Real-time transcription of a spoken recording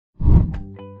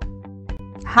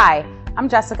Hi, I'm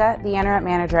Jessica, the Internet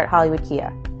Manager at Hollywood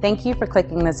Kia. Thank you for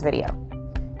clicking this video.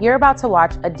 You're about to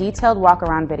watch a detailed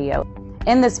walk-around video.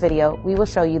 In this video, we will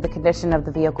show you the condition of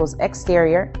the vehicle's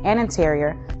exterior and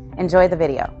interior. Enjoy the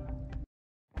video.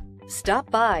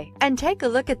 Stop by and take a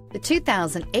look at the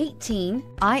 2018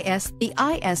 IS. The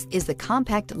IS is the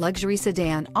compact luxury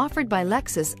sedan offered by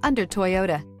Lexus under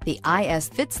Toyota. The IS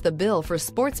fits the bill for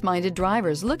sports-minded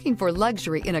drivers looking for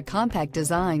luxury in a compact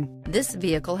design. This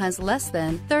vehicle has less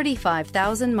than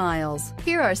 35,000 miles.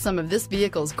 Here are some of this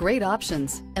vehicle's great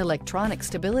options: electronic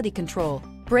stability control,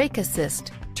 brake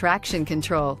assist, traction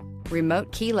control,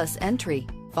 remote keyless entry,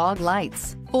 fog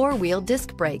lights, four-wheel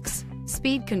disc brakes,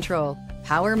 speed control,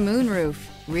 power moonroof,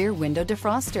 rear window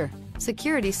defroster,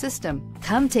 security system.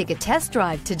 Come take a test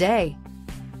drive today.